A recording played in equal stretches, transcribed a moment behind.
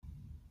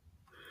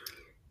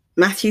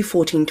Matthew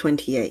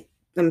 14:28.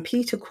 Then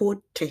Peter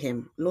called to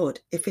him, Lord,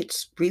 if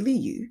it's really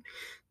you,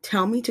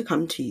 tell me to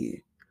come to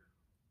you,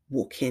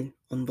 walking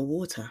on the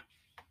water.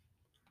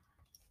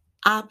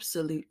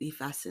 Absolutely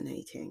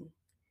fascinating.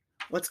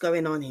 What's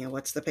going on here?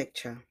 What's the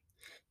picture?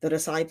 The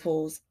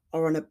disciples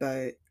are on a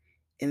boat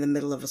in the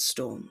middle of a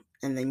storm,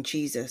 and then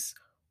Jesus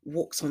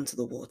walks onto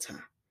the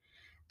water,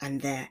 and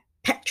they're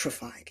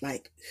petrified.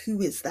 Like,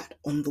 who is that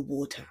on the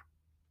water?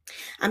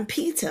 And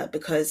Peter,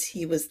 because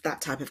he was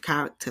that type of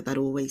character that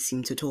always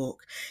seemed to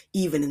talk,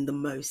 even in the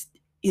most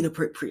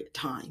inappropriate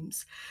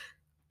times,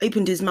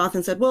 opened his mouth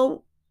and said,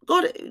 Well,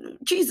 God,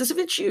 Jesus, if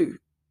it's you,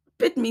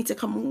 bid me to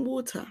come on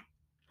water.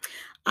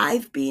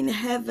 I've been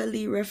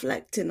heavily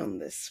reflecting on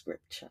this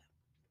scripture.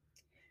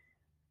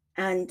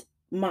 And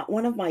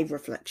one of my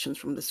reflections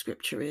from the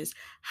scripture is,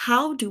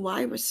 how do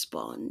I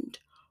respond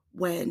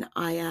when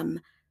I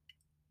am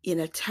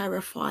in a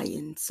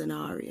terrifying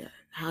scenario?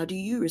 How do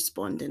you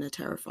respond in a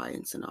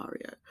terrifying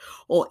scenario,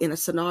 or in a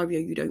scenario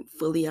you don't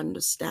fully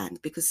understand?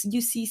 Because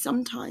you see,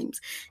 sometimes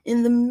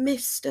in the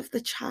midst of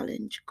the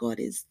challenge, God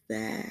is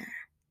there.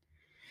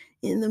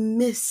 In the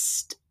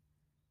midst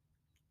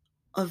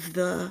of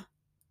the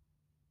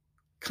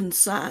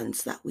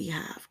concerns that we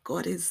have,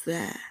 God is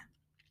there.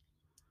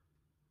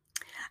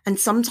 And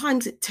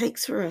sometimes it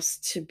takes for us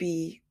to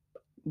be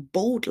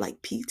bold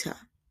like Peter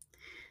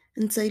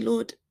and say,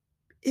 Lord,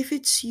 if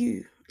it's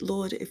you,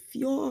 Lord, if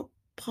you're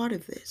part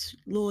of this,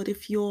 Lord,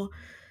 if you're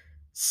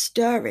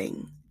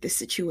stirring the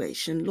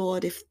situation,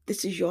 Lord, if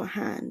this is your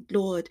hand,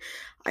 Lord,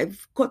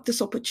 I've got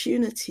this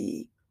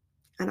opportunity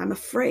and I'm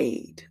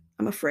afraid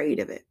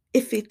of it.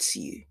 If it's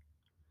you,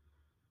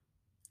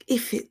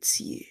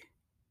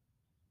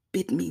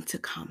 bid me to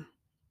come.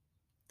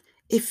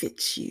 If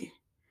it's you,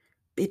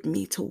 bid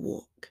me to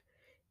walk.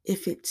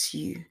 If it's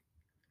you,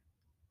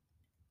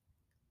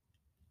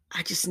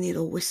 I just need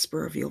a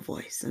whisper of your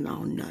voice and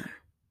I'll know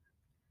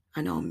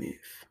and I'll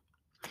move.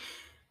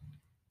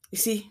 You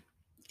see,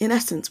 in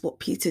essence, what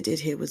Peter did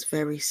here was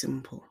very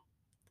simple.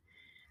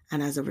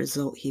 And as a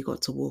result, he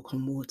got to walk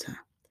on water.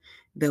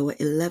 There were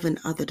 11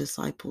 other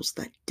disciples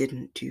that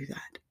didn't do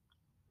that.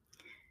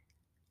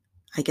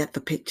 I get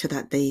the picture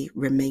that they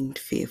remained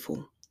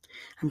fearful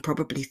and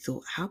probably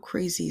thought, how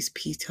crazy is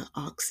Peter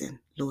asking,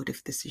 Lord,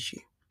 if this is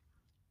you?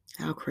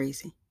 How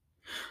crazy.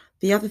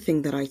 The other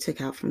thing that I took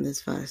out from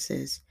this verse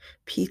is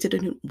Peter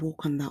didn't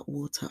walk on that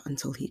water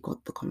until he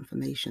got the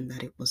confirmation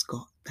that it was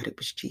God, that it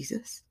was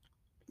Jesus,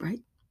 right?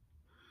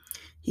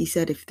 He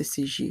said, if this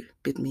is you,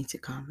 bid me to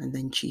come. And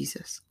then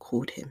Jesus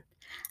called him.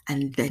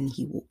 And then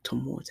he walked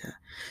on water.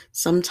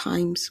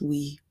 Sometimes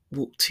we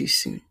walk too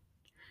soon.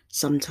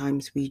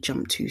 Sometimes we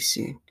jump too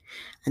soon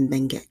and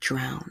then get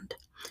drowned.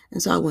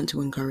 And so I want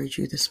to encourage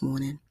you this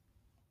morning,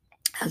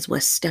 as we're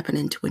stepping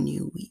into a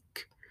new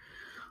week.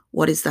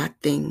 What is that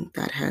thing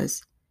that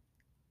has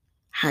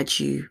had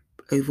you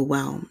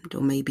overwhelmed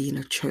or maybe in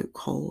a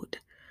chokehold,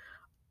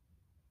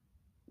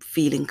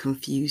 feeling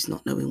confused,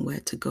 not knowing where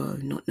to go,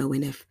 not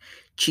knowing if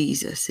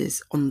Jesus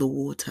is on the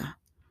water?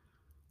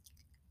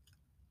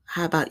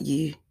 How about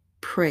you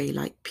pray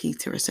like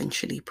Peter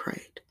essentially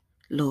prayed?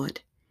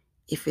 Lord,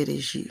 if it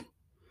is you,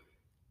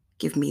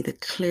 give me the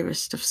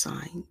clearest of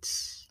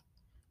signs.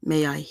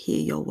 May I hear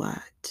your word.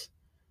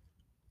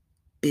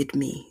 Bid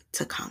me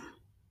to come.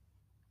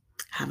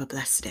 Have a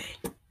blessed day.